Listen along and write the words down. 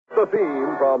the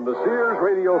theme from the Sears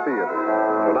Radio Theater.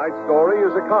 Tonight's story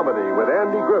is a comedy with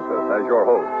Andy Griffith as your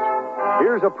host.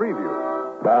 Here's a preview.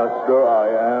 Master,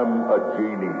 I am a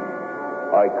genie.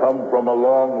 I come from a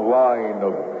long line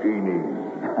of genies.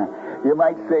 You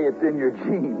might say it's in your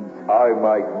genes. I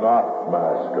might not,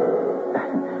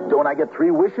 Master. Don't I get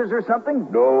 3 wishes or something?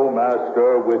 No,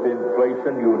 Master. With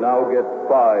inflation, you now get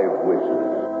 5 wishes.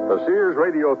 The Sears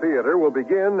Radio Theater will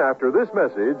begin after this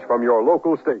message from your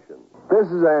local station. This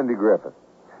is Andy Griffith.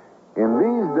 In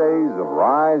these days of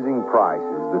rising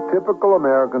prices, the typical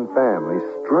American family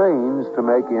strains to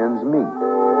make ends meet.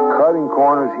 Cutting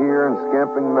corners here and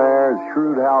skimping there, as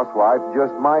shrewd housewife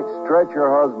just might stretch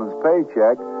her husband's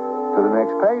paycheck to the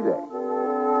next payday.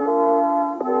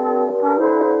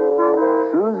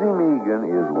 Susie Megan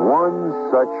is one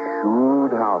such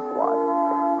shrewd housewife.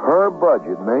 Her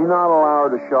budget may not allow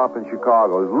her to shop in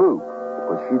Chicago's Loop,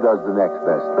 but she does the next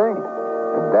best thing,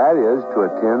 and that is to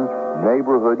attend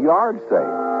neighborhood yard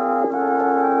sales.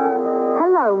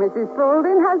 Hello, Mrs.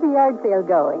 Fulton. How's the yard sale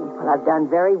going? Well, I've done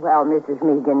very well, Mrs.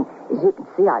 Megan. As you can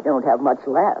see, I don't have much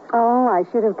left. Oh, I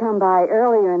should have come by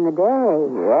earlier in the day.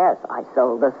 Yes, I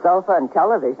sold the sofa and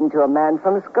television to a man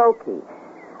from Skokie.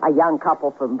 A young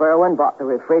couple from Berwyn bought the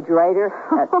refrigerator.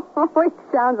 It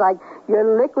sounds like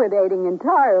you're liquidating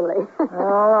entirely.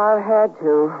 Oh, I've had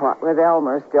to, what with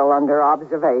Elmer still under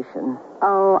observation.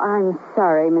 Oh, I'm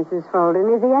sorry, Mrs.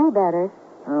 Fulton. Is he any better?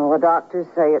 Oh, the doctors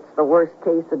say it's the worst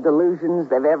case of delusions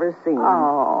they've ever seen.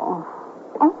 Oh.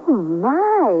 Oh,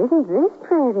 my. Isn't this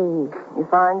pretty? You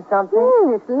find something?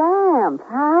 This lamp.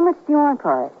 How much do you want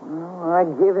for it? Oh,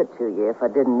 I'd give it to you if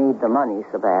I didn't need the money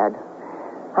so bad.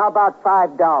 How about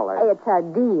 $5? It's a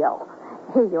deal.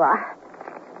 Here you are.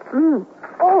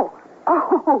 Oh,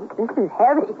 this is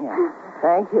heavy. Yeah.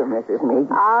 Thank you, Mrs.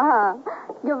 Meagan.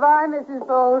 Goodbye, Mrs.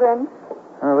 Bolden.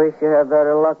 I wish you had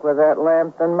better luck with that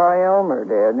lamp than my Elmer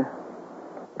did.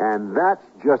 And that's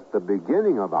just the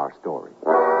beginning of our story.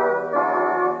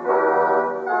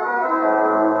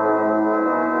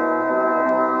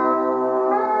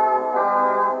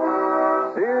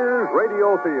 Sears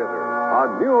Radio Theater. A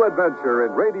new adventure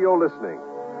in radio listening.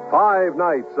 5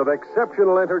 nights of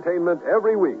exceptional entertainment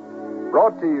every week.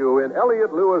 Brought to you in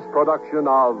Elliott Lewis production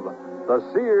of the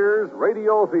Sears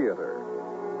Radio Theater.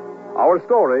 Our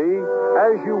story,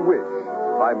 As You Wish,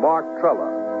 by Mark Trella.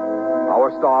 Our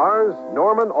stars,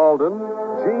 Norman Alden,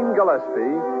 Gene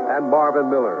Gillespie, and Marvin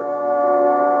Miller.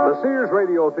 The Sears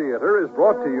Radio Theater is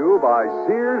brought to you by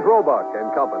Sears Roebuck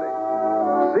and Company.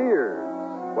 Sears,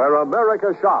 where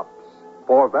America shops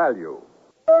for value.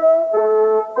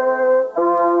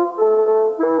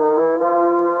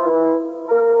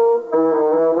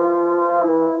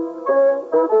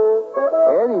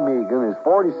 Eddie Meagan is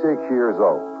 46 years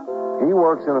old. He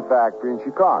works in a factory in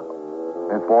Chicago.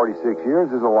 And 46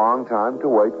 years is a long time to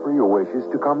wait for your wishes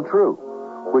to come true,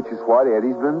 which is what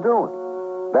Eddie's been doing.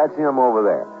 That's him over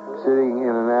there, sitting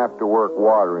in an after-work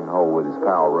watering hole with his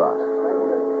pal Russ.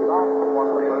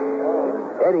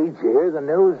 Eddie, did you hear the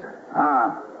news?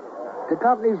 The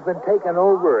company's been taken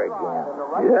over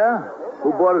again. Yeah?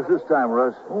 Who bought us this time,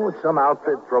 Russ? Oh, it's some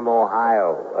outfit from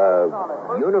Ohio.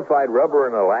 Unified Rubber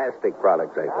and Elastic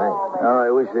Products, I think. Oh, I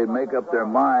wish they'd make up their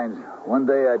minds. One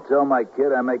day I tell my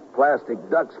kid I make plastic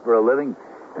ducks for a living,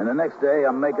 and the next day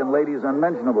I'm making ladies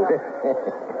unmentionable.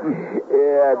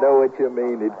 Yeah, I know what you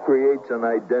mean. It creates an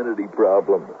identity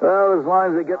problem. Well, as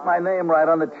long as they get my name right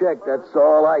on the check, that's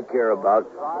all I care about.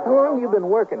 How long have you been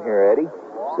working here, Eddie?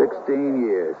 16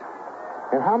 years.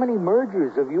 And how many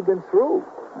mergers have you been through?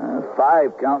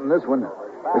 5, counting this one.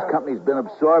 This company's been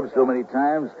absorbed so many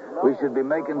times, we should be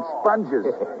making sponges.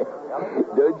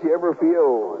 Don't you ever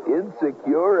feel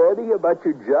insecure, Eddie, about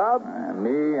your job?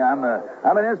 Me, I'm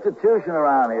an institution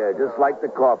around here, just like the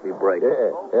coffee break.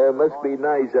 Yeah, it must be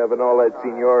nice having all that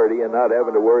seniority and not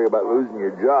having to worry about losing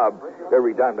your job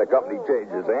every time the company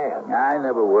changes hands. I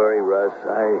never worry, Russ.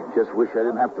 I just wish I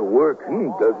didn't have to work.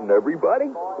 Doesn't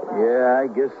everybody? Yeah, I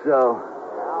guess so.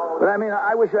 But I mean,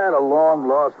 I wish I had a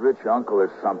long-lost rich uncle or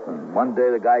something. One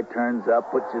day the guy turns up,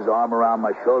 puts his arm around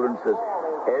my shoulder and says,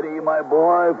 "Eddie, my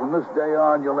boy, from this day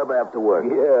on, you'll never have to work."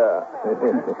 Yeah.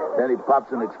 Then he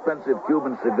pops an expensive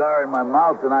Cuban cigar in my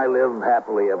mouth, and I live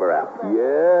happily ever after.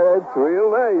 Yeah, that's real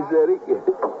nice, Eddie.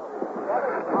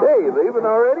 Hey, you leaving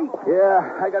already?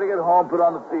 Yeah, I got to get home, put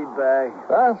on the feed bag.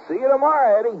 Well, see you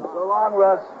tomorrow, Eddie. So long,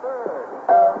 Russ.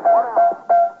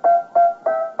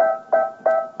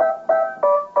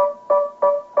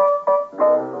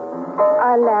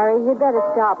 Larry, you'd better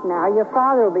stop now. Your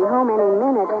father will be home any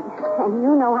minute, and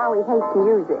you know how he hates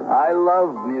music. I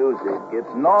love music.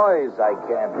 It's noise I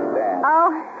can't stand. Oh,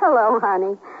 hello,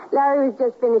 honey. Larry was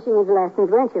just finishing his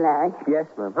lessons, weren't you, Larry? Yes,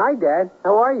 ma'am. Hi, Dad.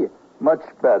 How are you? Much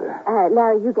better.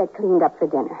 Larry, you get cleaned up for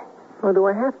dinner. Oh, do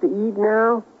I have to eat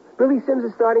now? Billy Sims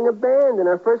is starting a band, and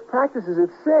our first practice is at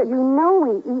 6. You know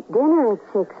we eat dinner at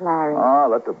 6, Larry. Oh,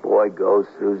 let the boy go,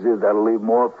 Susie. That'll leave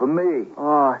more for me.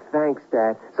 Oh, thanks,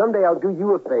 Dad. Someday I'll do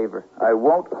you a favor. I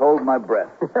won't hold my breath.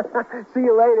 See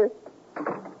you later.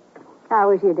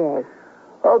 How was your day?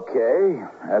 Okay.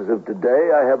 As of today,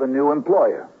 I have a new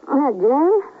employer.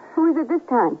 Again? Who is it this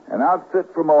time? An outfit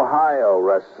from Ohio,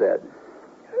 Russ said.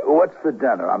 What's for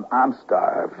dinner? I'm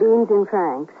starved. Beans and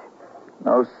Franks.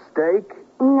 No steak?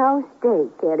 No steak,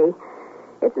 Eddie.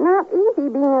 It's not easy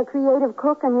being a creative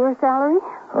cook on your salary.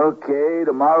 Okay,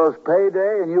 tomorrow's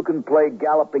payday, and you can play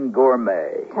Galloping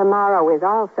Gourmet. Tomorrow is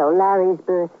also Larry's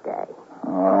birthday.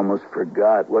 Oh, I almost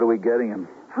forgot. What are we getting him?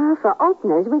 For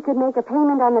openers, we could make a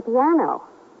payment on the piano.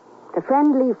 The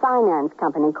friendly finance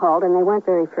company called, and they weren't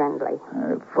very friendly.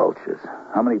 Vultures.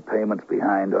 How many payments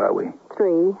behind are we?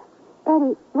 3.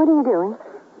 Eddie, what are you doing?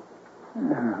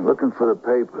 Looking for the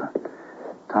paper.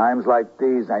 Times like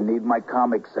these, I need my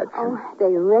comic section. Oh,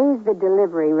 they raised the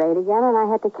delivery rate again, and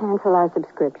I had to cancel our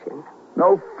subscription.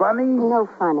 No funnies? No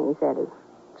funnies, Eddie.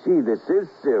 Gee, this is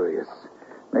serious.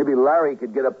 Maybe Larry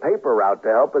could get a paper route to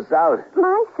help us out.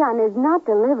 My son is not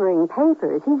delivering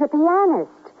papers. He's a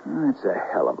pianist. It's a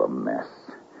hell of a mess.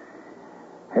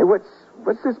 Hey, what's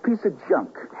this piece of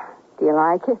junk? Do you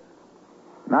like it?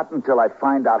 Not until I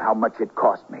find out how much it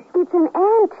cost me. It's an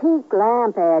antique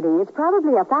lamp, Eddie. It's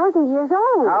probably 1,000 years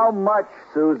old. How much,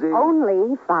 Susie?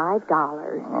 Only $5.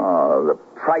 Oh, the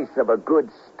price of a good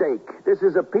steak. This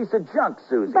is a piece of junk,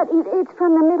 Susie. But it's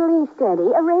from the Middle East,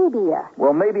 Eddie. Arabia.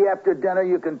 Well, maybe after dinner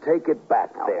you can take it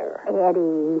back there.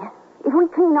 Eddie, if we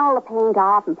clean all the paint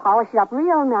off and polish it up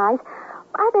real nice,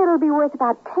 I bet it'll be worth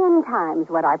about 10 times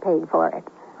what I paid for it.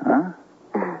 Huh?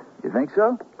 You think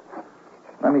so?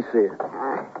 Let me see it.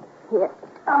 Here.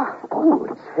 Oh,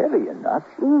 it's heavy enough.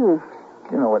 Mm.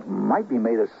 You know, it might be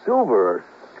made of silver or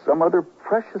some other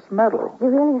precious metal. You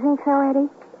really think so, Eddie?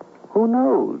 Who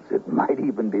knows? It might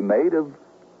even be made of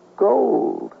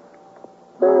gold.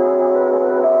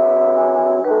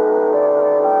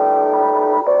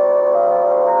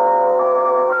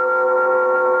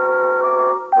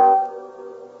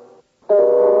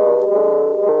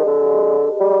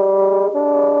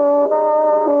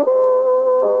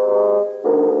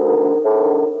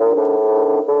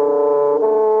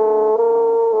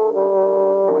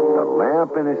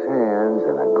 In his hands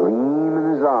and a gleam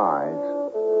in his eyes,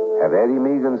 have Eddie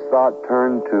Meagan's thought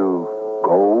turned to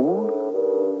gold?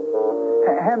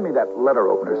 Hand me that letter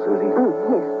opener, Susie.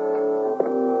 Here.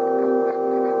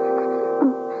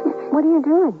 What are you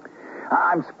doing?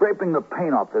 I'm scraping the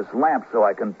paint off this lamp so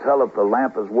I can tell if the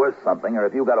lamp is worth something or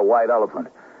if you got a white elephant.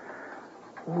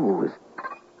 Ooh, this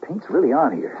paint's really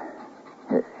on here.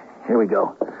 Here we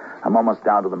go. I'm almost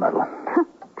down to the metal.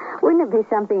 Wouldn't it be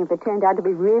something if it turned out to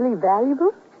be really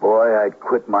valuable? Boy, I'd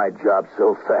quit my job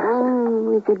so fast.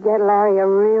 We could get Larry a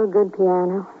real good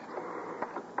piano.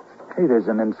 Hey, there's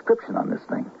an inscription on this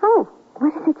thing. Oh,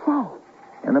 what does it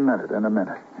say? In a minute.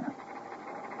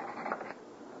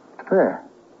 There.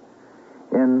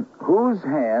 In whose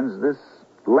hands this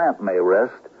lamp may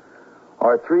rest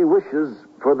are 3 wishes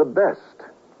for the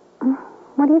best.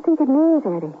 What do you think it means,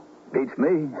 Eddie? Beats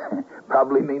me.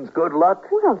 Probably means good luck.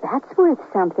 Well, that's worth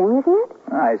something, isn't it?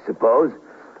 I suppose.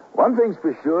 One thing's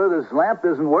for sure, this lamp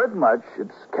isn't worth much.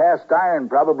 It's cast iron,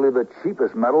 probably the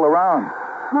cheapest metal around.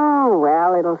 Oh,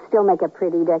 well, it'll still make a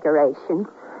pretty decoration.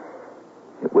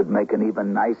 It would make an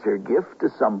even nicer gift to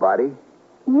somebody.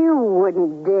 You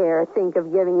wouldn't dare think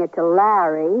of giving it to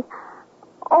Larry,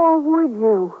 or would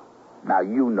you? Now,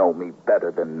 you know me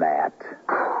better than that.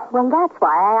 Well, that's why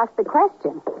I asked the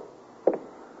question.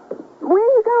 Where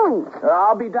are you going?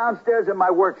 I'll be downstairs in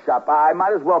my workshop. I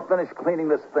might as well finish cleaning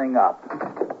this thing up.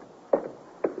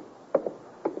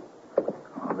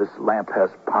 Oh, this lamp has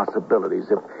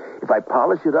possibilities. If I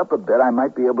polish it up a bit, I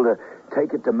might be able to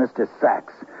take it to Mr.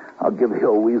 Sachs. I'll give the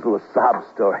old weasel a sob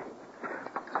story.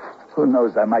 Who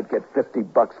knows, I might get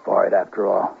 $50 for it after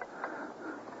all.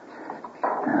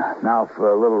 Now for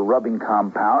a little rubbing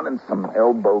compound and some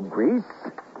elbow grease.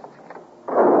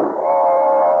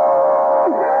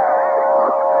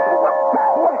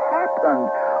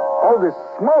 All this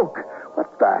smoke.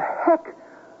 What the heck?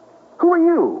 Who are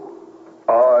you?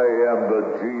 I am the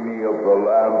genie of the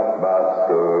lamp,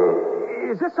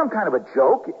 master. Is this some kind of a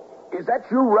joke? Is that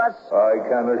you, Russ? I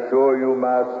can assure you,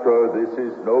 master, this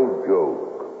is no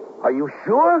joke. Are you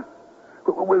sure?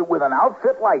 With an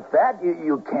outfit like that,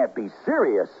 you can't be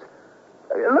serious.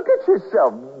 Look at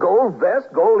yourself. Gold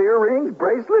vest, gold earrings,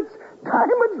 bracelets,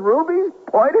 diamonds, rubies,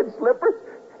 pointed slippers,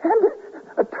 and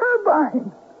a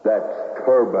turbine. That's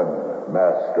turban,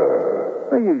 Master.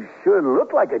 Well, you sure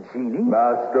look like a genie.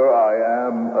 Master, I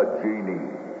am a genie.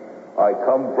 I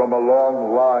come from a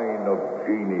long line of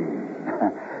genies.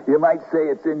 You might say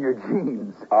it's in your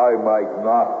genes. I might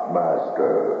not,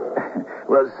 Master.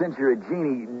 Well, since you're a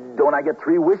genie, don't I get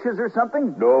 3 wishes or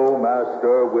something? No,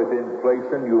 Master. With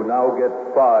inflation, you now get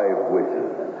 5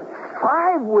 wishes.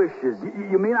 5 wishes?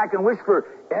 You mean I can wish for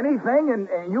anything and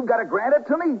you've got to grant it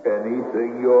to me?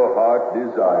 Anything your heart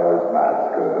desires,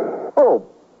 Master. Oh,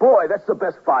 boy, that's the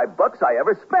best $5 I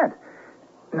ever spent.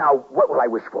 Now, what will I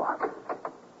wish for?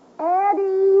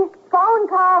 Eddie, phone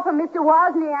call from Mr.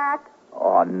 Wozniak.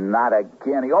 Oh, not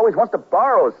again. He always wants to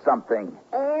borrow something.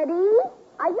 Eddie,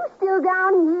 are you still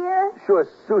down here? Sure,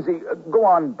 Susie, go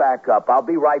on back up. I'll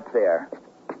be right there.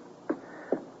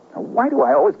 Now, why do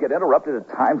I always get interrupted at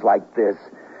times like this?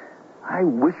 I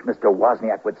wish Mr.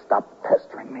 Wozniak would stop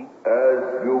pestering me.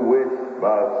 As you wish,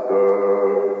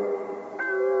 Master.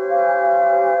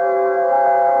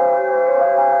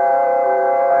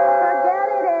 Forget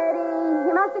it, Eddie.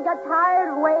 He must have got tired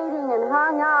of waiting and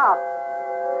hung up.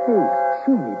 Hey,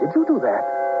 Jeannie, did you do that?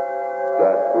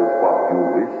 That was what you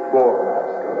wished for,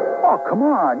 Master. Oh, come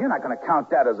on. You're not going to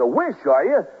count that as a wish, are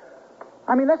you?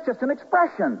 I mean, that's just an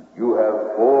expression. You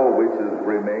have 4 wishes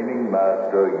remaining,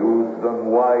 Master. Use them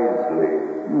wisely.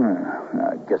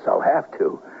 I guess I'll have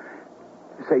to.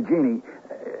 Say, Jeannie,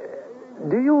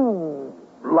 do you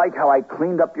like how I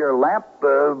cleaned up your lamp?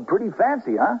 Pretty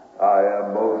fancy, huh? I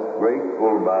am most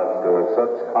grateful, Master.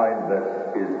 Such kindness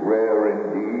is rare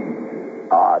indeed.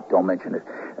 Don't mention it.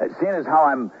 Seeing as how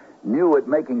I'm new at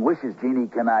making wishes, Jeannie,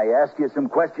 can I ask you some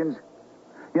questions?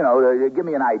 You know, give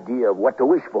me an idea of what to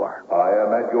wish for. I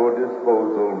am at your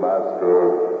disposal,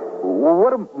 Master.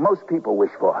 What do most people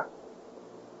wish for?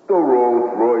 The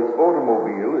Rolls-Royce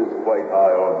automobile is quite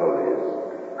high on the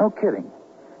list. No kidding.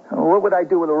 What would I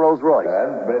do with a Rolls Royce?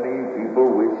 And many people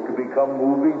wish to become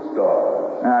movie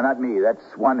stars. Not me. That's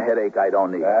one headache I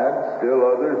don't need. And still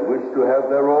others wish to have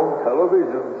their own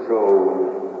television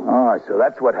shows. Oh, so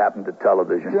that's what happened to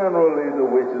television. Generally, the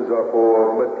wishes are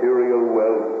for material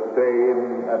wealth,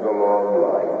 fame, and a long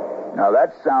life. Now,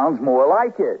 that sounds more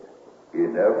like it.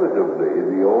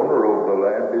 Inevitably, the owner of the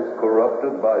land is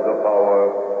corrupted by the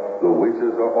power. The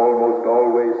wishes are almost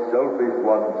always selfish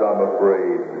ones, I'm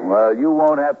afraid. Well, you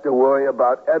won't have to worry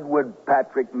about Edward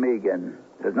Patrick Meagan.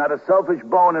 There's not a selfish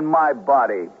bone in my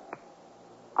body.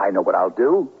 I know what I'll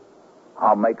do.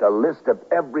 I'll make a list of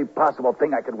every possible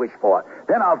thing I could wish for.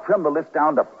 Then I'll trim the list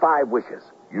down to 5 wishes.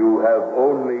 You have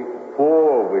only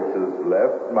 4 wishes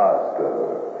left,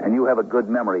 Master. And you have a good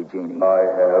memory, Jeannie. I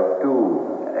have, too.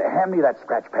 Hand me that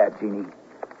scratch pad, Jeannie.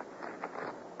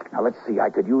 Now, let's see. I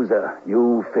could use a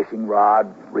new fishing rod,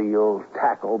 reel,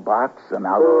 tackle box, an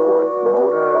outboard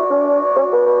motor.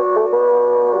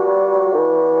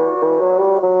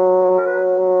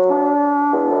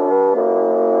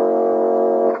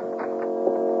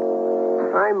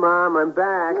 Hi, Mom. I'm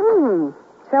back.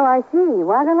 So I see.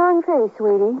 What a long face,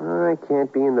 sweetie. I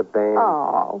can't be in the band.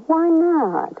 Oh, why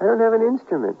not? I don't have an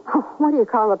instrument. What do you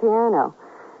call a piano?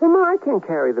 Well, Ma, I can't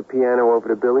carry the piano over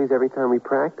to Billy's every time we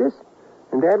practice.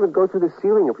 And Dad would go through the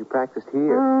ceiling if we practiced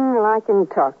here. Well, I can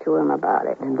talk to him about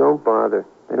it. And don't bother.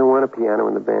 They don't want a piano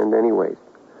in the band anyways.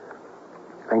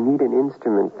 I need an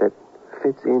instrument that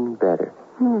fits in better.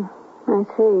 I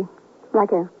see.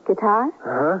 Like a guitar?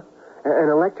 Uh-huh. An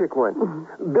electric one.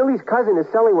 Billy's cousin is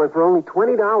selling one for only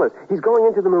 $20. He's going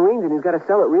into the Marines and he's got to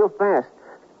sell it real fast.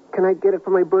 Can I get it for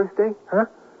my birthday? Huh?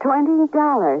 $20,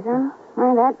 huh?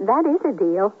 Well, that is a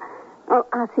deal. Oh,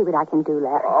 I'll see what I can do,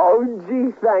 Larry. Oh,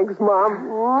 gee, thanks, Mom.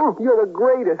 Oh. You're the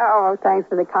greatest. Oh, thanks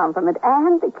for the compliment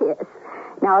and the kiss.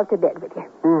 Now, to bed with you.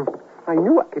 I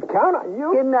knew I could count on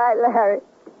you. Good night, Larry.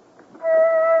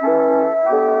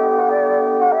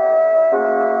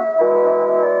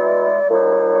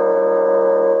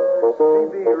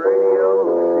 CB Radio,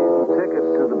 season tickets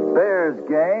to the Bears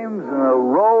games and a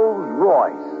Rolls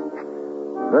Royce.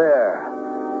 There.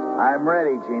 I'm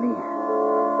ready, Jeannie.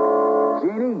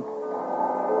 Jeannie?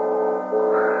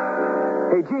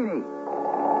 Hey, Jeannie.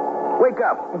 Wake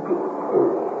up.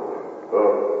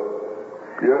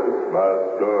 Yes,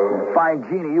 Master. Fine,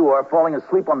 Jeannie, you are falling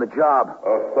asleep on the job.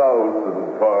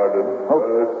 1,000 pardons,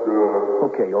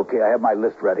 Master. Okay, I have my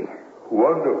list ready.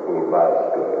 Wonderful,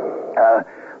 Master.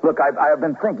 Look, I've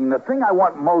been thinking. The thing I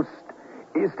want most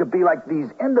is to be like these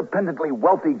independently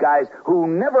wealthy guys who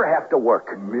never have to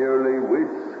work. Merely wish,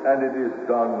 and it is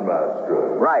done,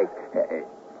 Master. Right.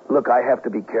 Look, I have to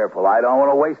be careful. I don't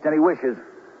want to waste any wishes.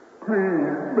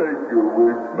 Please make your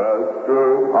wish,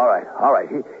 Master. All right.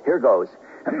 Here goes.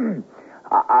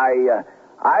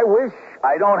 I wish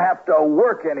I don't have to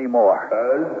work anymore.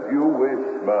 As you wish,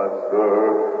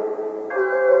 Master.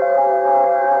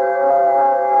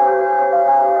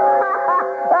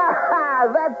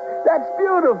 That's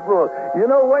beautiful. You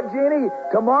know what, Jeannie?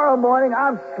 Tomorrow morning,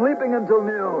 I'm sleeping until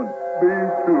noon. Me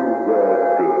too,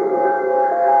 Master.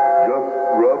 Just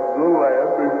rub the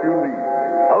lamp if you need me.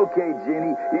 Okay,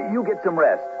 Jeannie, you get some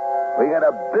rest. We got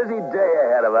a busy day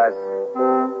ahead of us.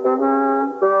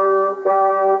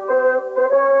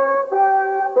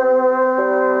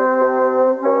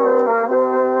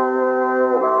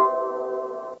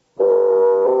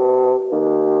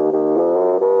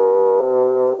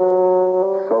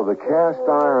 So the cast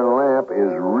iron lamp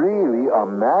is really a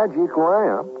magic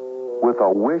lamp with a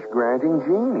wish-granting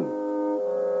genie.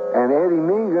 And Eddie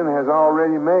Meagan has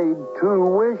already made 2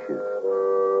 wishes.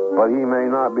 But he may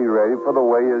not be ready for the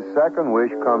way his second wish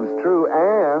comes true,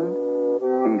 and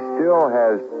he still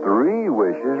has 3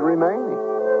 wishes remaining.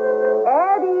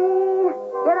 Eddie,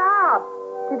 get up.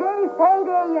 Today's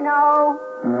payday, you know.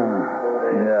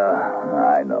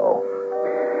 Yeah, I know.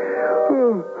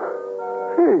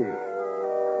 Hey,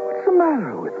 what's the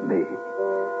matter with me?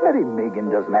 Eddie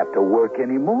Meagan doesn't have to work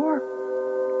anymore.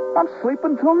 I'm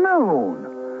sleeping till noon.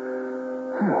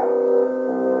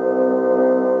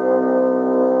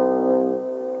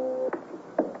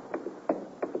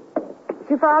 Is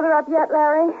your father up yet,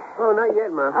 Larry? Oh, not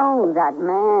yet, Ma. Oh, that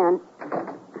man.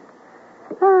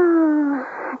 Oh,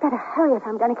 I better hurry if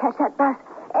I'm going to catch that bus.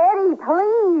 Eddie,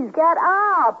 please, get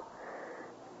up.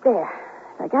 There.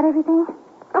 I got everything?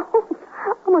 Oh,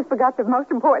 almost forgot the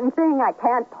most important thing. I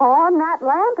can't pawn that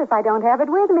lamp if I don't have it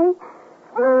with me.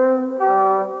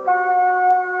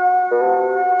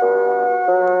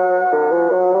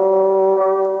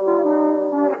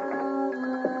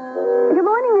 Good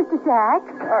morning, Mr.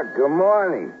 Sachs. Good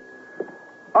morning.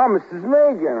 Oh, Mrs.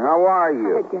 Meagan, how are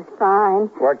you? Just fine.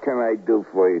 What can I do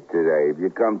for you today? Have you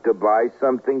come to buy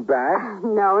something back?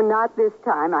 No, not this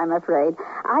time, I'm afraid.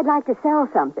 I'd like to sell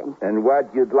something. And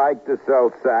what you'd like to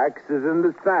sell sacks is in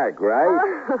the sack, right?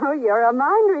 Oh, you're a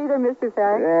mind reader, Mr.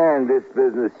 Sachs. Yeah, in this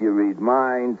business you read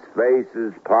minds,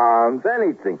 faces, palms,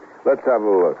 anything. Let's have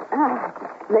a look.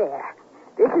 There.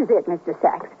 This is it, Mr.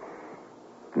 Sachs.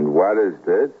 And what is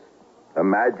this? A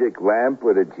magic lamp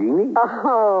with a genie?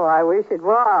 Oh, I wish it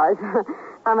was.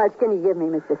 How much can you give me,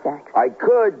 Mr. Sachs? I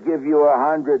could give you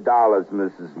 $100,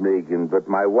 Mrs. Meagan, but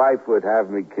my wife would have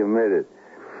me committed.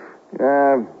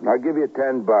 I'll give you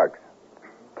 $10.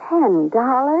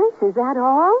 $10? Is that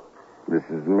all?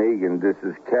 Mrs. Meagan, this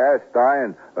is cast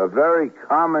iron, a very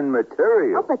common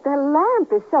material. Oh, but the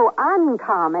lamp is so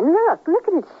uncommon. Look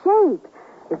at its shape.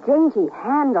 The dainty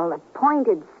handle, the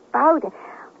pointed spout.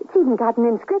 It's even got an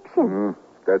inscription.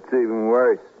 That's even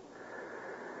worse.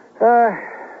 $15,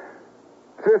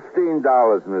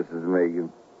 Mrs.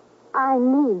 Meagan. I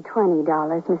need $20,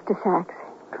 Mr. Sachs.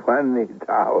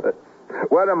 $20?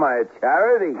 What am I, a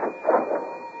charity?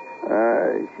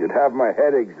 I should have my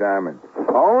head examined.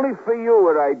 Only for you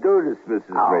would I do this, Mrs.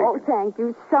 Meagan. Oh, thank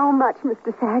you so much,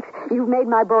 Mr. Sachs. You've made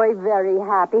my boy very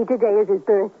happy. Today is his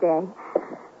birthday.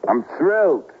 I'm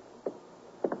thrilled.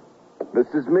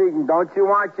 Mrs. Meagan, don't you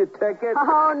want your ticket?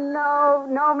 Oh,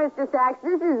 no, Mr. Sachs.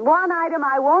 This is one item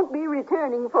I won't be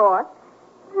returning for.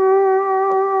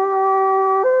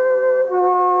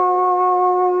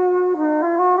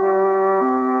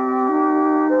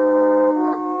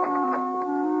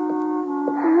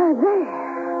 There.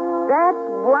 That's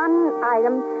one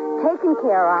item taken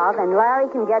care of, and Larry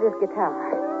can get his guitar.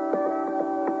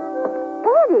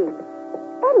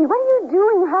 Eddie, what are you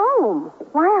doing home?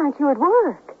 Why aren't you at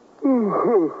work?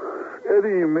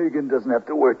 Eddie Meagan doesn't have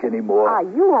to work anymore. Are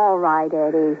you all right,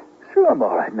 Eddie? Sure, I'm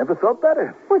all right. Never felt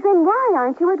better. Well, then why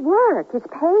aren't you at work? It's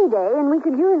payday, and we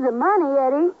could use the money,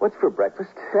 Eddie. What's for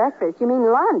breakfast? Breakfast? You mean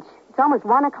lunch? It's almost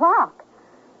 1 o'clock.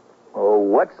 Oh,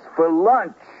 what's for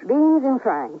lunch? Beans and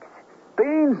franks.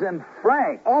 Beans and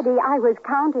franks. Eddie, I was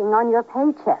counting on your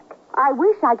paycheck. I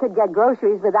wish I could get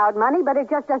groceries without money, but it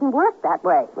just doesn't work that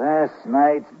way. Last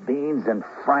night's beans and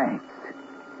franks.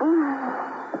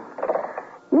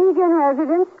 Meagan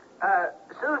residence?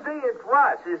 Susie, it's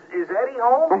Russ. Is Eddie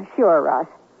home? Sure, Russ.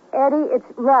 Eddie,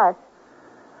 it's Russ.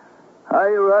 Hi,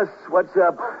 Russ. What's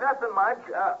up? Oh, nothing much.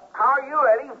 How are you,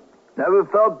 Eddie? Never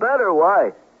felt better.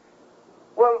 Why?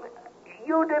 Well,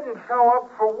 you didn't show up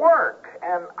for work,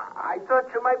 and I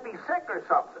thought you might be sick or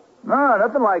something. No,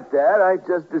 nothing like that. I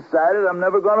just decided I'm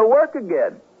never going to work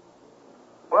again.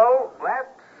 Well,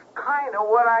 that's kind of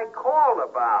what I called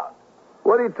about.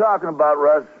 What are you talking about,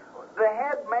 Russ? The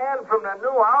head man from the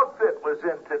new outfit was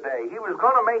in today. He was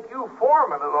going to make you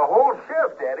foreman of the whole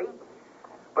shift, Eddie.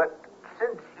 But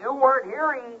since you weren't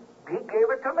here, he gave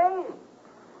it to me.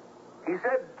 He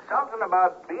said something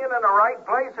about being in the right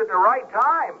place at the right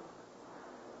time.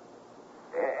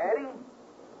 Eddie?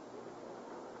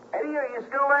 Eddie, are you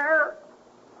still there?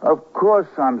 Of course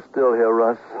I'm still here,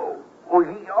 Russ. Well,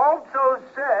 he also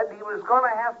said he was going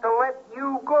to have to let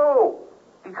you go.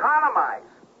 Economize.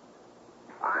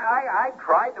 I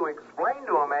tried to explain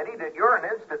to him, Eddie, that you're an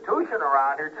institution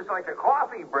around here, just like a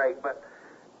coffee break, but,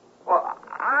 well,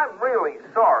 I'm really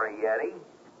sorry, Eddie.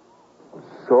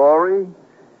 Sorry?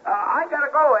 I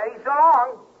gotta go, Eddie. So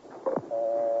long.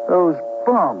 Those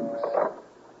bums.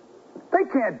 They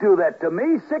can't do that to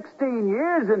me. 16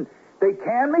 years and they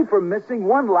can me for missing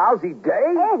one lousy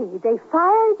day? Eddie, they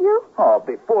fired you? Oh,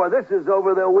 before this is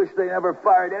over, they'll wish they never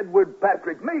fired Edward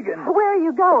Patrick Meagan. Where are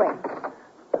you going?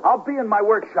 I'll be in my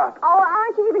workshop. Oh,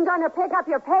 aren't you even going to pick up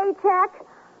your paycheck?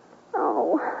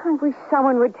 Oh, I wish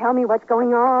someone would tell me what's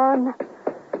going on.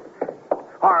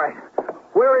 All right.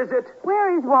 Where is it?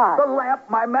 Where is what? The lamp,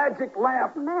 my magic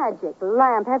lamp. Magic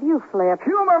lamp. Have you flipped?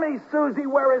 Humor me, Susie.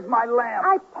 Where is my lamp?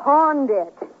 I pawned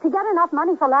it to get enough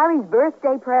money for Larry's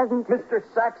birthday present. Mr.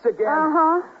 Sachs again?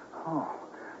 Uh-huh. Oh,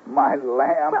 my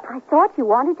lamp. Well, I thought you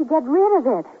wanted to get rid of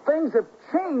it. Things have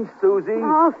changed, Susie.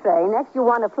 I'll say. Next you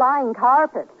want a flying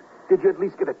carpet. Did you at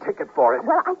least get a ticket for it?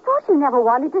 Well, I thought you never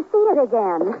wanted to see it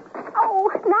again. Oh,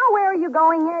 now where are you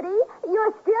going, Eddie?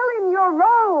 You're still in your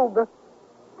robe.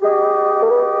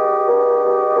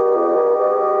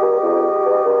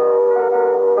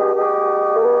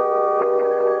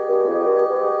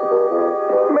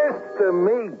 Mr.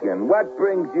 Meagan, what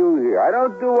brings you here? I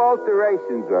don't do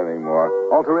alterations anymore.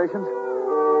 Alterations?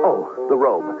 Oh, the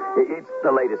robe. It's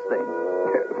the latest thing.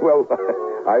 Well,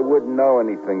 I wouldn't know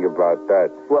anything about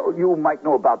that. Well, you might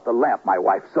know about the lamp my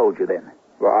wife sold you then.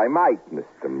 Well, I might,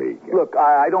 Mr. Meagan. Look,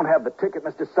 I don't have the ticket,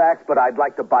 Mr. Sachs, but I'd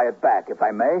like to buy it back, if I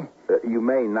may. You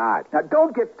may not. Now,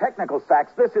 don't get technical,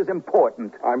 Sachs. This is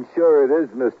important. I'm sure it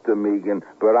is, Mr. Meagan,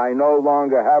 but I no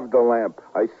longer have the lamp.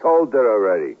 I sold it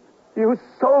already. You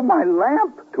sold my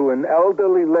lamp? To an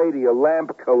elderly lady, a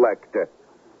lamp collector.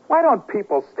 Why don't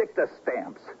people stick to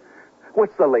stamps?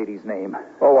 What's the lady's name?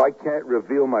 Oh, I can't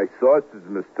reveal my sources,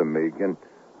 Mr. Meagan.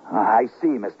 I see,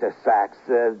 Mr. Sachs.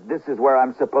 This is where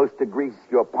I'm supposed to grease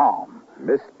your palm.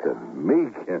 Mr.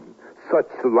 Meagan, such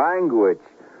language.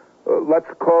 Let's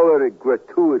call it a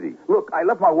gratuity. Look, I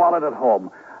left my wallet at home.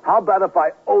 How about if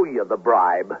I owe you the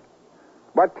bribe?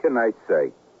 What can I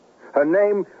say? Her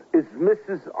name is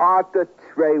Mrs. Arthur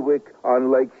Trawick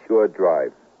on Lakeshore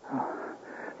Drive.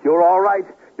 You're all right.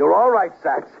 You're all right,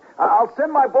 Sachs. I'll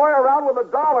send my boy around with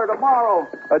 $1 tomorrow.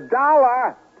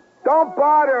 $1? Don't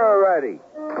bother already.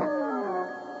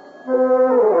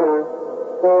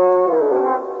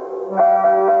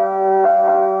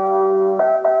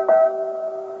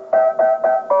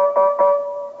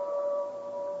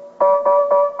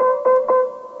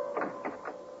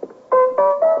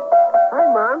 Hi,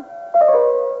 Mom.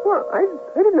 Well, I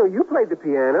didn't know you played the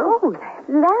piano. Oh,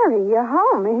 Larry, you're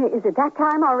home. Is it that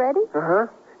time already? Uh-huh.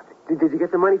 Did you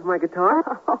get the money for my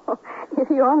guitar? Oh, if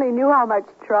you only knew how much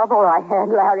trouble I had,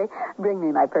 Larry. Bring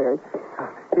me my purse.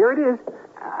 Here it is.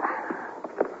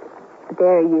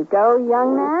 There you go,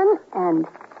 young man, and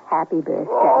happy birthday.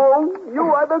 Oh, you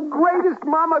are the greatest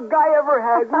mama guy ever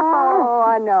had. Oh,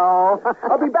 I know.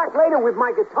 I'll be back later with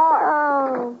my guitar.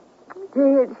 Oh,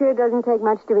 gee, it sure doesn't take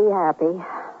much to be happy.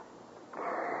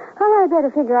 Well, I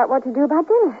better figure out what to do about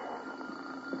dinner.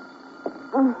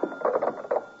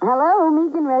 Hello,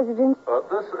 Meagan residence.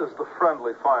 This is the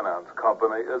Friendly Finance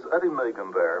Company. Is Eddie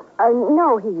Meagan there?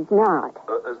 No, he's not.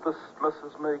 Is this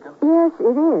Mrs. Meagan? Yes,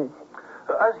 it is.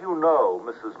 As you know,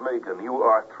 Mrs. Meagan, you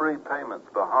are 3 payments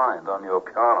behind on your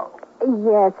piano.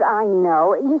 Yes, I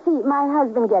know. You see, my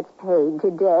husband gets paid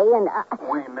today, and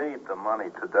We need the money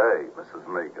today, Mrs.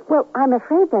 Meagan. Well, I'm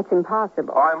afraid that's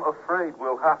impossible. I'm afraid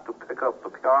we'll have to pick up the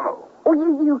piano. Oh,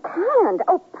 you can't.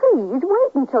 Oh, please,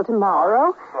 wait until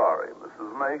tomorrow. Sorry,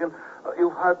 Mrs. Meagan.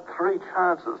 You've had 3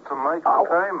 chances to make the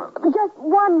payment. Just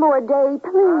one more day, That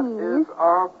please. is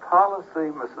our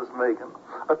policy, Mrs. Meagan.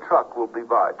 A truck will be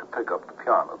by to pick up the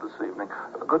piano this evening.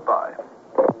 Goodbye.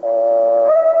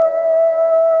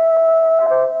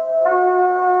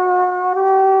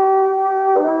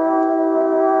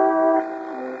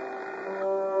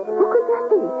 Who could that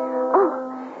be? Oh,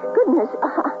 goodness.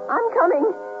 I'm coming.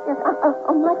 Yes,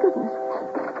 oh, my goodness.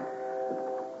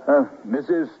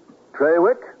 Mrs.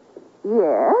 Trawick?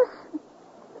 Yes?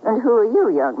 And who are you,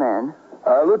 young man?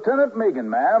 Lieutenant Megan,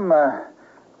 ma'am.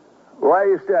 Why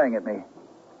are you staring at me?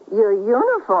 Your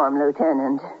uniform,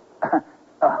 Lieutenant.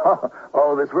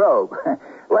 Oh, this robe.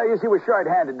 Well, you see, we're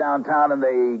short-handed downtown, and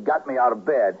they got me out of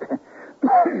bed.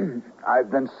 I've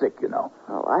been sick, you know.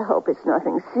 Oh, I hope it's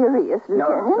nothing serious,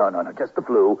 Lieutenant. No, just the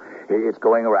flu. It's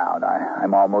going around.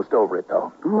 I'm almost over it,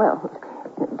 though. Well,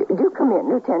 do come in,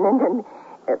 Lieutenant, and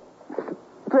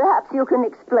perhaps you can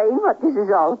explain what this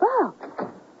is all about.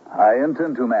 I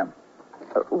intend to, ma'am.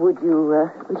 Would you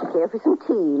care for some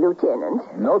tea, Lieutenant?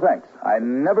 No, thanks. I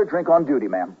never drink on duty,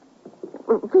 ma'am.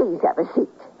 Please have a seat.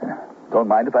 Don't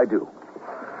mind if I do.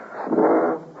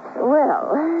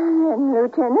 Well,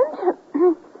 Lieutenant,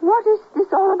 what is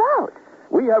this all about?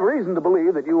 We have reason to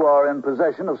believe that you are in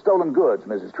possession of stolen goods,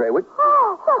 Mrs. Traywick.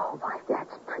 Oh, why,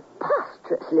 that's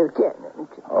preposterous, Lieutenant.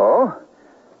 Oh?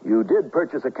 You did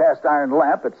purchase a cast iron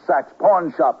lamp at Sachs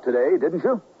Pawn Shop today, didn't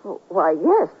you? Why,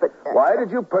 yes, but... Why did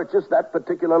you purchase that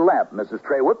particular lamp, Mrs.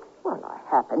 Traywick? Well, I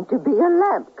happen to be a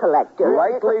lamp collector.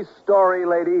 Likely story,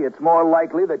 lady. It's more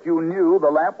likely that you knew the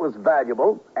lamp was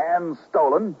valuable and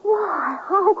stolen. Why,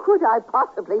 how could I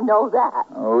possibly know that?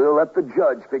 Oh, we'll let the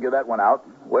judge figure that one out.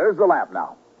 Where's the lamp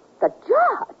now? The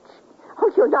judge?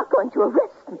 Oh, you're not going to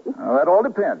arrest me. Well, that all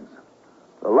depends.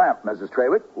 The lamp, Mrs.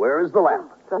 Traywick. Where is the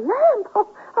lamp? The lamp?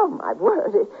 Oh my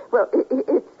word.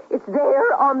 It's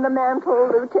there on the mantle,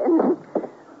 Lieutenant.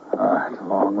 At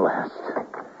long last.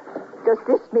 Does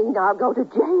this mean I'll go to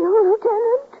jail,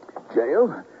 Lieutenant?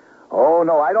 Jail? Oh,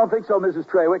 no, I don't think so, Mrs.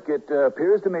 Traywick. It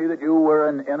appears to me that you were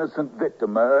an innocent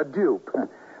victim, a dupe.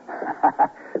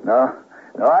 No,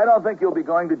 I don't think you'll be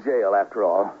going to jail after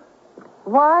all.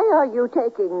 Why are you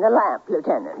taking the lamp,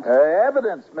 Lieutenant?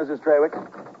 Evidence, Mrs. Traywick.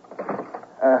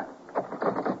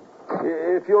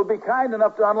 If you'll be kind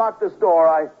enough to unlock this door,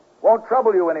 I won't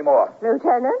trouble you anymore.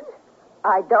 Lieutenant,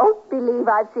 I don't believe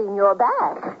I've seen your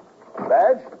badge.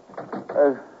 Badge?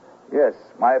 Yes,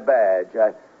 my badge.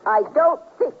 I don't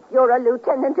think you're a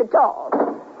lieutenant at all.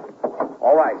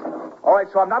 All right,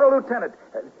 so I'm not a lieutenant.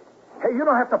 Hey, you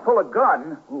don't have to pull a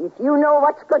gun. If you know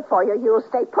what's good for you, you'll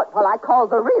stay put while I call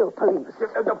the real police.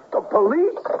 The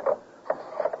police?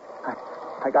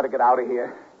 I gotta get out of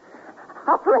here.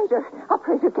 Operator,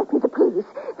 get me the police.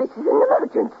 This is an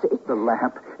emergency. The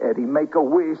lamp, Eddie, make a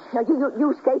wish. Now,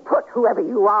 you stay put, whoever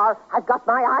you are. I've got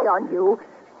my eye on you.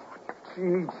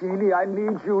 Jeannie, I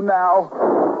need you now.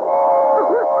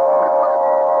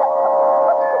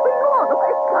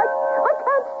 I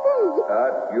can't see.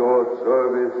 At your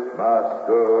service,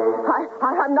 master.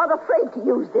 I'm not afraid to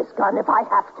use this gun if I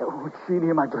have to. Oh, Jeannie,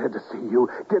 am I glad to see you.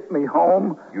 Get me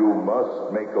home. You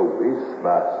must make a wish,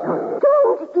 master.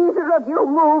 Don't either of you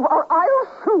move or I'll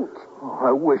shoot. Oh,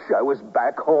 I wish I was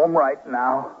back home right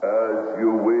now. As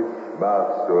you wish,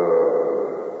 master.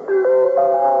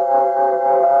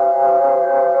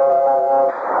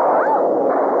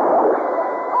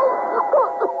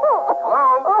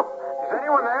 Hello? Is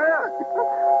anyone there?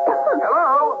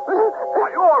 Hello?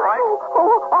 Are you all right?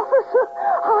 Oh, officer,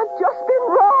 I've just been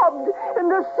robbed, and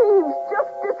the thieves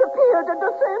just disappeared into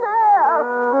thin air.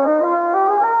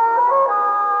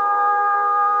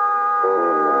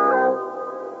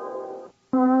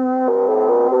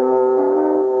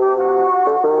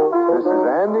 This is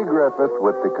Andy Griffith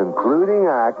with the concluding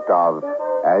act of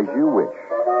As You Wish.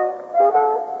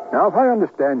 Now, if I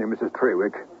understand you, Mrs.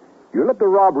 Traywick, you let the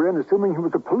robber in assuming he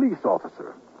was a police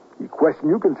officer. He questioned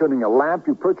you concerning a lamp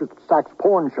you purchased at Sachs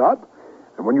Pawn Shop,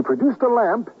 and when you produced the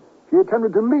lamp, he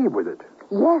attempted to leave with it.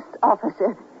 Yes,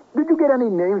 officer. Did you get any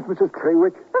names, Mrs.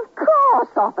 Traywick? Of course,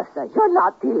 officer. You're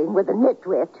not dealing with a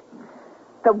nitwit.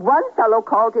 The one fellow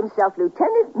called himself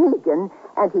Lieutenant Megan,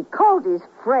 and he called his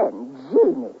friend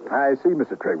Jeannie. I see,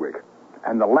 Mr. Traywick.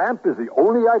 And the lamp is the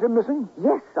only item missing?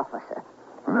 Yes, officer.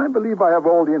 I believe I have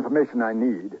all the information I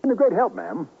need. Been a great help,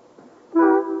 ma'am.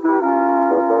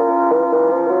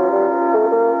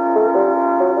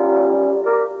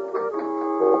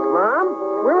 Mom,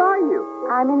 where are you?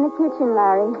 I'm in the kitchen,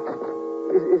 Larry.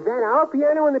 Is that our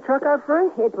piano in the truck out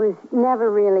front? It was never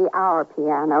really our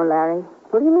piano, Larry.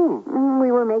 What do you mean?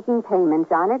 We were making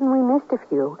payments on it, and we missed a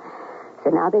few. So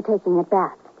now they're taking it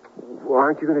back. Well,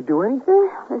 aren't you going to do anything?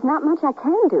 There's not much I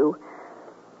can do.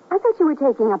 I thought you were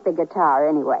taking up the guitar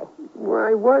anyway. Well,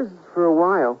 I was for a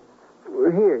while.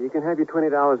 Here, you can have your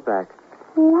 $20 back.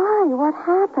 Why? What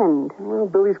happened? Well,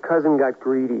 Billy's cousin got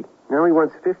greedy. Now he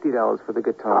wants $50 for the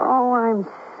guitar. Oh, I'm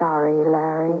sorry,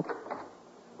 Larry.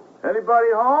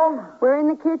 Anybody home? We're in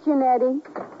the kitchen, Eddie.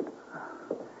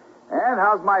 And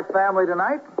how's my family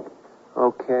tonight?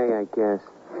 Okay, I guess.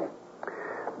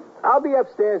 I'll be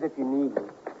upstairs if you need me.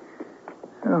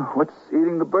 Oh, what's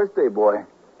eating the birthday boy?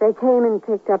 They came and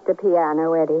picked up the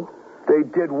piano, Eddie. They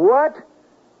did what?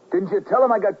 Didn't you tell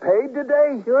them I got paid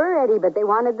today? Sure, Eddie, but they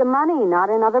wanted the money, not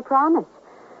another promise.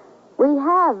 We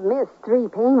have missed 3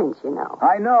 payments, you know.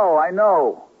 I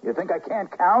know. You think I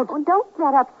can't count? Oh, don't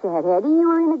get upset, Eddie. You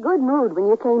were in a good mood when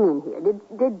you came in here.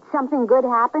 Did something good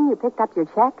happen? You picked up your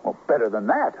check? Oh, better than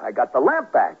that. I got the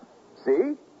lamp back.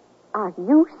 See? Are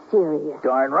you serious?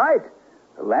 Darn right.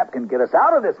 The lamp can get us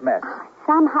out of this mess.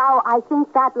 Somehow, I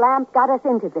think that lamp got us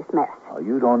into this mess. Oh,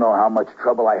 you don't know how much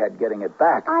trouble I had getting it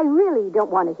back. I really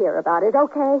don't want to hear about it,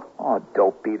 okay? Oh,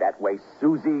 don't be that way,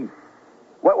 Susie.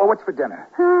 What's for dinner?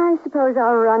 I suppose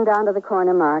I'll run down to the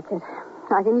corner market.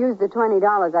 I can use the $20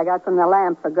 I got from the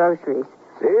lamp for groceries.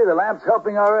 See, the lamp's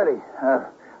helping already.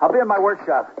 I'll be in my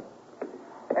workshop.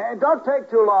 And don't take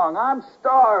too long. I'm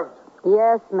starved.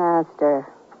 Yes, master.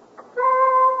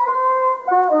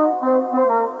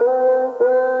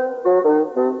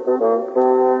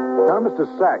 Now, Mr.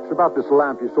 Sachs, about this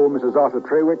lamp you sold Mrs. Arthur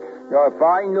Trewick. Now, if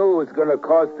I knew it was going to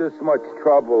cause this much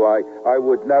trouble, I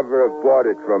would never have bought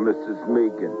it from Mrs.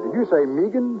 Megan. Did you say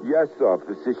Megan? Yes,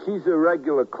 officer. She's a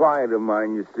regular client of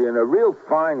mine, you see, and a real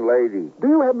fine lady. Do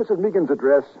you have Mrs. Megan's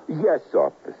address? Yes,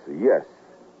 officer, yes.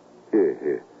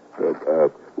 Here.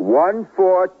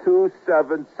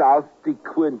 1427 South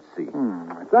DeQuincy.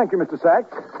 Thank you, Mr.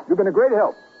 Sachs. You've been a great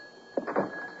help.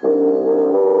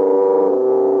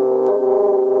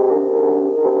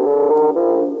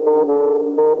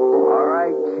 All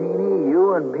right, Jeannie,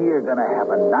 you and me are going to have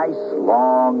a nice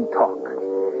long talk.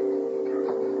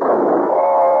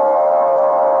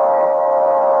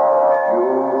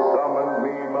 You summoned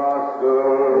me, master.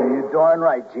 You're darn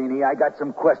right, Jeannie. I got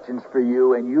some questions for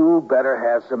you, and you better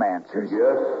have some answers.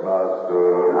 Yes,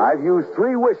 master. I've used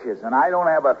 3 wishes, and I don't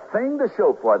have a thing to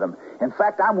show for them. In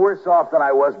fact, I'm worse off than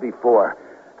I was before.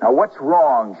 Now, what's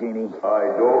wrong, Jeannie? I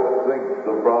don't think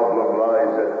the problem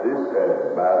lies at this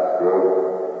end, master.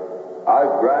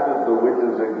 I've granted the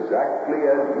wishes exactly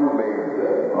as you made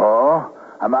them. Oh?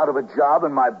 I'm out of a job, and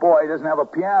my boy doesn't have a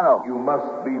piano. You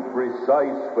must be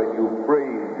precise when you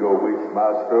phrase your wish,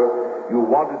 master. You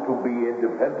wanted to be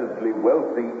independently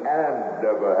wealthy and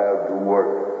never have to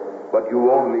work. But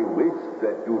you only wished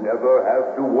that you never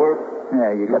have to work.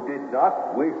 Yeah, You did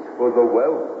not wish for the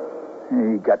wealth.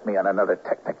 You got me on another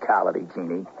technicality,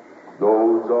 Jeannie.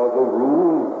 Those are the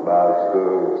rules,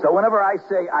 master. So whenever I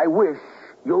say I wish,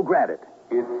 you'll grant it.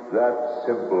 It's that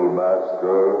simple,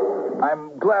 master.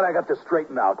 I'm glad I got this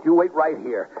straightened out. You wait right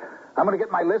here. I'm going to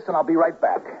get my list, and I'll be right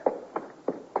back.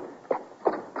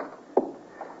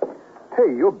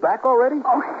 Hey, you're back already?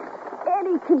 Oh,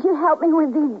 Eddie, could you help me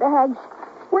with these bags?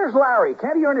 Where's Larry?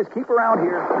 Can't he earn his keep around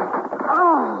here?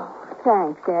 Oh,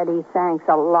 thanks, Eddie. Thanks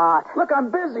a lot. Look, I'm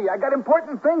busy. I got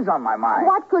important things on my mind.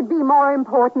 What could be more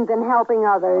important than helping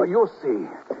Oh, others? you'll see.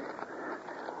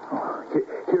 Oh,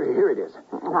 here it is.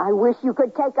 I wish you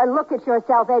could take a look at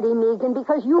yourself, Eddie Megan,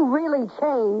 because you really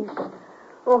changed.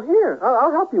 Oh, here.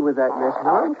 I'll help you with that, Miss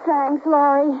Mark. Oh, thanks,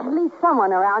 Larry. At least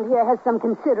someone around here has some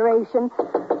consideration.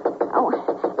 Oh,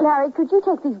 Larry, could you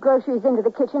take these groceries into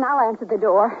the kitchen? I'll answer the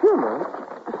door. Sure, Mark.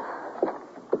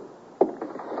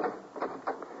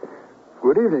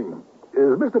 Good evening.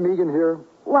 Is Mr. Megan here?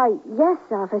 Why, yes,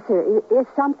 officer. Is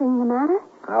something the matter?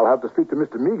 I'll have to speak to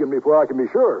Mr. Megan before I can be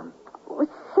sure. Well,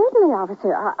 certainly,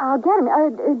 officer. I'll get him.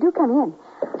 Do come in.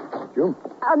 Thank you.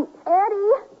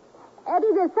 Eddie?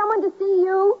 Eddie, there's someone to see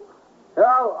you.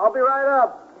 I'll be right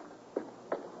up.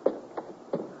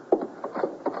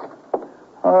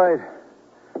 All right.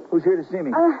 Who's here to see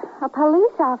me? A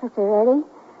police officer, Eddie.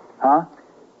 Huh?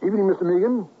 Evening, Mr.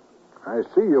 Megan. I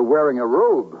see you're wearing a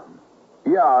robe.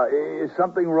 Yeah, is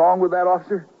something wrong with that,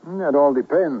 officer? That all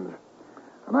depends.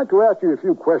 I'd like to ask you a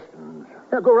few questions.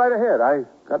 Yeah, go right ahead. I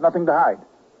got nothing to hide.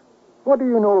 What do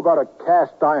you know about a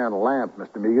cast iron lamp,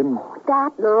 Mr. Megan?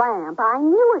 That lamp. I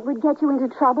knew it would get you into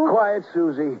trouble. Quiet,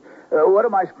 Susie. What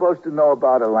am I supposed to know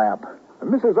about a lamp?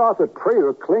 Mrs. Arthur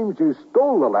Trayer claims you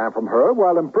stole the lamp from her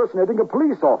while impersonating a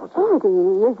police officer.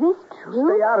 Eddie, is this true?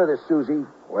 Stay out of this, Susie.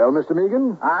 Well, Mr.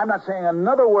 Megan? I'm not saying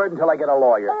another word until I get a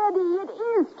lawyer. Eddie, it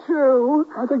is true.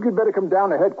 I think you'd better come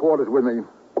down to headquarters with me.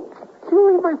 Can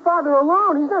you leave my father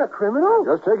alone? He's not a criminal.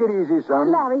 Just take it easy, son.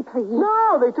 Larry, please.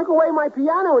 No, they took away my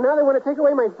piano, and now they want to take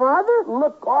away my father?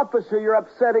 Look, officer, you're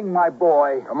upsetting my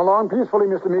boy. Come along peacefully,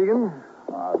 Mr. Megan.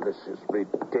 Oh, this is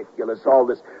ridiculous, all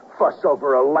this fuss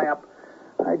over a lamp.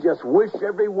 I just wish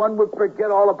everyone would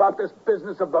forget all about this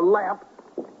business of the lamp.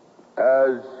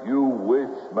 As you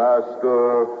wish,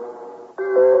 master.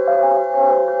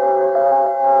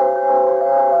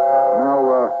 Now,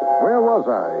 where was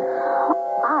I?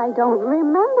 I don't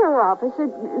remember, officer.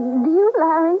 Do you,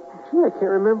 Larry? Gee, I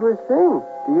can't remember a thing.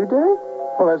 Do you, Dad?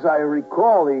 Well, as I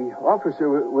recall, the officer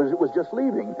was just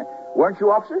leaving. Weren't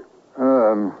you, officer?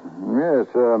 Yes,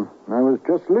 I was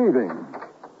just leaving.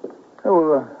 Oh,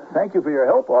 well, thank you for your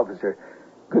help, officer.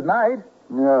 Good night.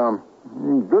 Yeah.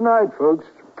 Good night, folks.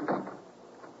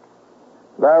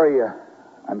 Larry,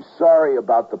 I'm sorry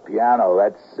about the piano.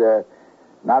 That's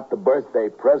not the birthday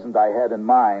present I had in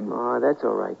mind. Oh, that's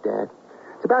all right, Dad.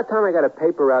 It's about time I got a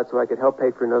paper route so I could help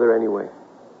pay for another anyway.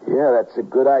 Yeah, that's a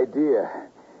good idea.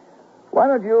 Why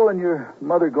don't you and your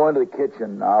mother go into the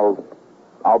kitchen?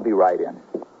 I'll be right in.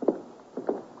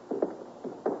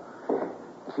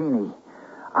 Jeannie,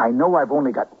 I know I've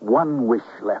only got one wish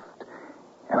left,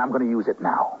 and I'm going to use it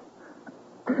now.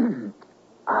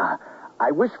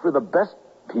 I wish for the best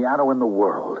piano in the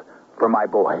world for my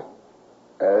boy.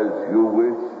 As you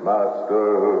wish,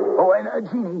 master. Oh, and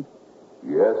Jeannie.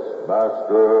 Yes,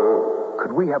 master.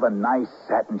 Could we have a nice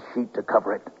satin sheet to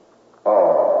cover it?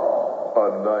 Ah, a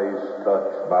nice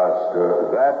touch, master.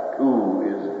 That, too,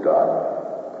 is done.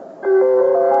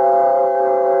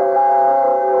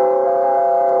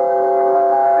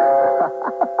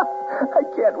 I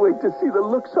can't wait to see the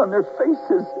looks on their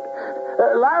faces.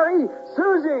 Larry,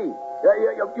 Susie,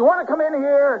 you want to come in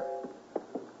here?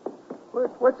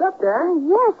 What's up, Dad?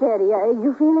 Yes, Eddie. Are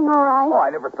you feeling all right? Oh, I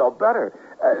never felt better.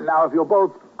 Now, if you'll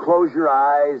both close your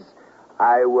eyes,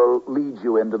 I will lead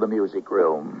you into the music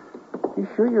room. You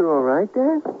sure you're all right,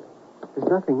 Dad? There's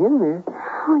nothing in there.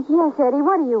 Oh, yes, Eddie.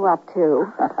 What are you up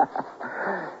to?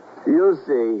 You'll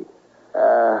see.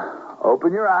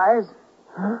 Open your eyes.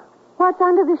 Huh? What's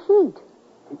under the sheet?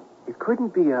 It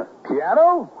couldn't be a...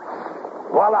 Piano?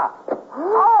 Voila.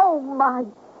 Oh, my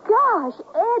gosh,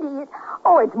 Eddie.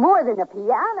 It's more than a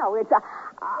piano. It's a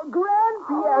grand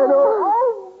piano.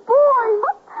 Oh, boy.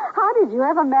 How did you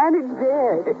ever manage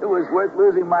this? It was worth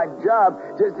losing my job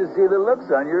just to see the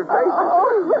looks on your faces.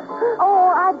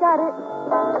 I've got it.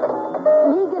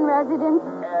 Megan residence.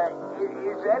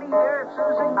 Is Eddie there,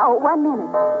 Susie? Oh, 1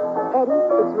 minute. Eddie,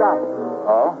 it's Russ.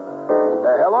 Oh?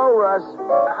 Hello, Russ.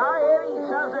 Hi, Eddie.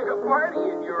 Sounds like a party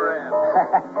in your end.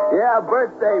 Yeah, a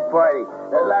birthday party.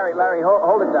 Larry,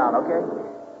 hold it down, okay?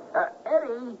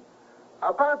 Eddie,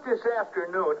 about this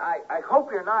afternoon, I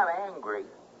hope you're not angry.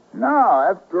 No,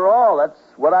 after all, that's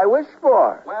what I wish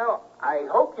for. Well, I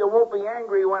hope you won't be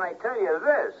angry when I tell you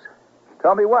this.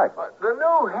 Tell me what? The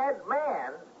new head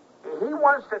man, he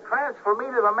wants to transfer me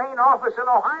to the main office in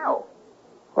Ohio.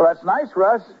 Well, that's nice,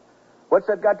 Russ. What's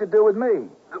that got to do with me?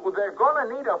 They're going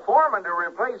to need a foreman to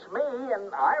replace me,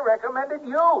 and I recommended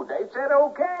you. They said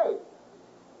okay.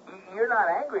 You're not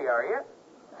angry, are you?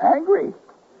 Angry?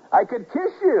 I could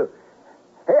kiss you.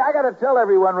 Hey, I got to tell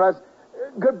everyone, Russ,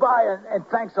 goodbye and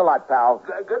thanks a lot, pal.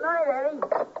 Good night, Eddie.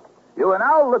 You are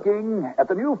now looking at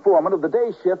the new foreman of the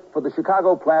day shift for the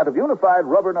Chicago plant of Unified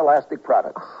Rubber and Elastic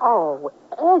Products. Oh,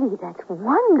 Eddie, that's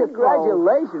wonderful.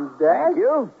 Congratulations, Dad.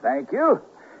 Thank you.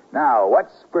 Now,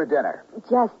 what's for dinner?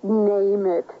 Just name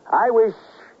it. I wish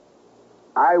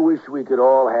we could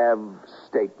all have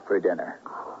steak for dinner.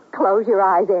 Close your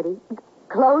eyes, Eddie.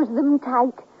 Close them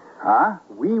tight. Huh?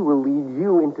 We will lead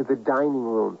you into the dining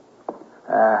room.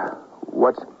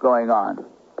 What's going on?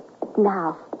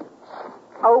 Now,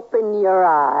 open your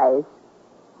eyes.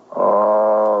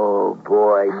 Oh,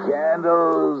 boy.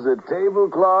 Candles, a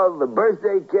tablecloth, a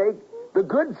birthday cake, the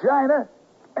good china,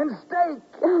 and steak.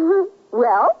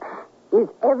 Well, is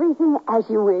everything as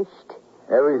you wished?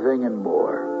 Everything and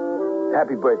more.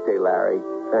 Happy birthday, Larry.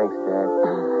 Thanks, Dad.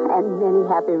 And many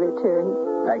happy returns.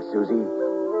 Thanks, Susie.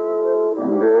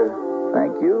 And,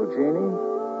 thank you, Jeannie.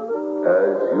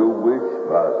 As you wish,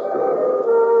 master.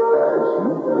 As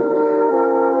you wish.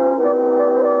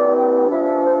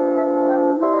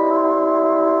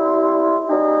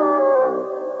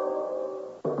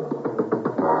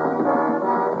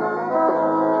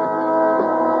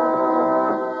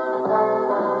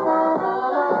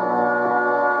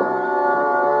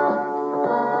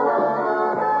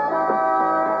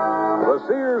 The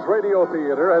Sears Radio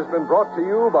Theater has been brought to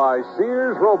you by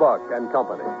Sears Roebuck and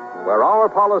Company, where our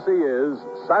policy is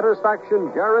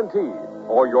satisfaction guaranteed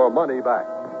or your money back.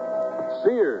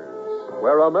 Sears,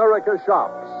 where America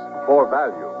shops for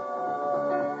value.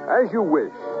 As You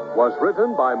Wish was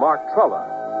written by Mark Trella,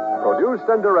 produced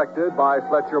and directed by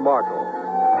Fletcher Markle.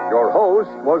 Your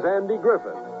host was Andy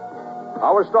Griffith.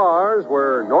 Our stars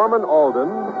were Norman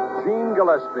Alden, Gene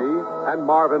Gillespie, and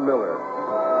Marvin Miller.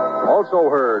 Also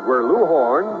heard were Lou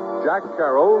Horn, Jack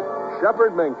Carroll,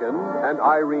 Shepard Menken, and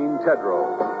Irene Tedrow.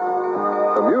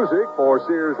 The music for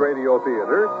Sears Radio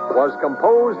Theater was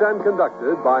composed and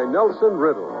conducted by Nelson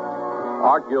Riddle.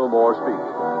 Art Gilmore speaking.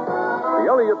 The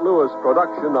Elliott Lewis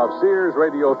production of Sears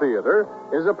Radio Theater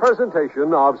is a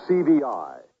presentation of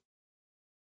CVI.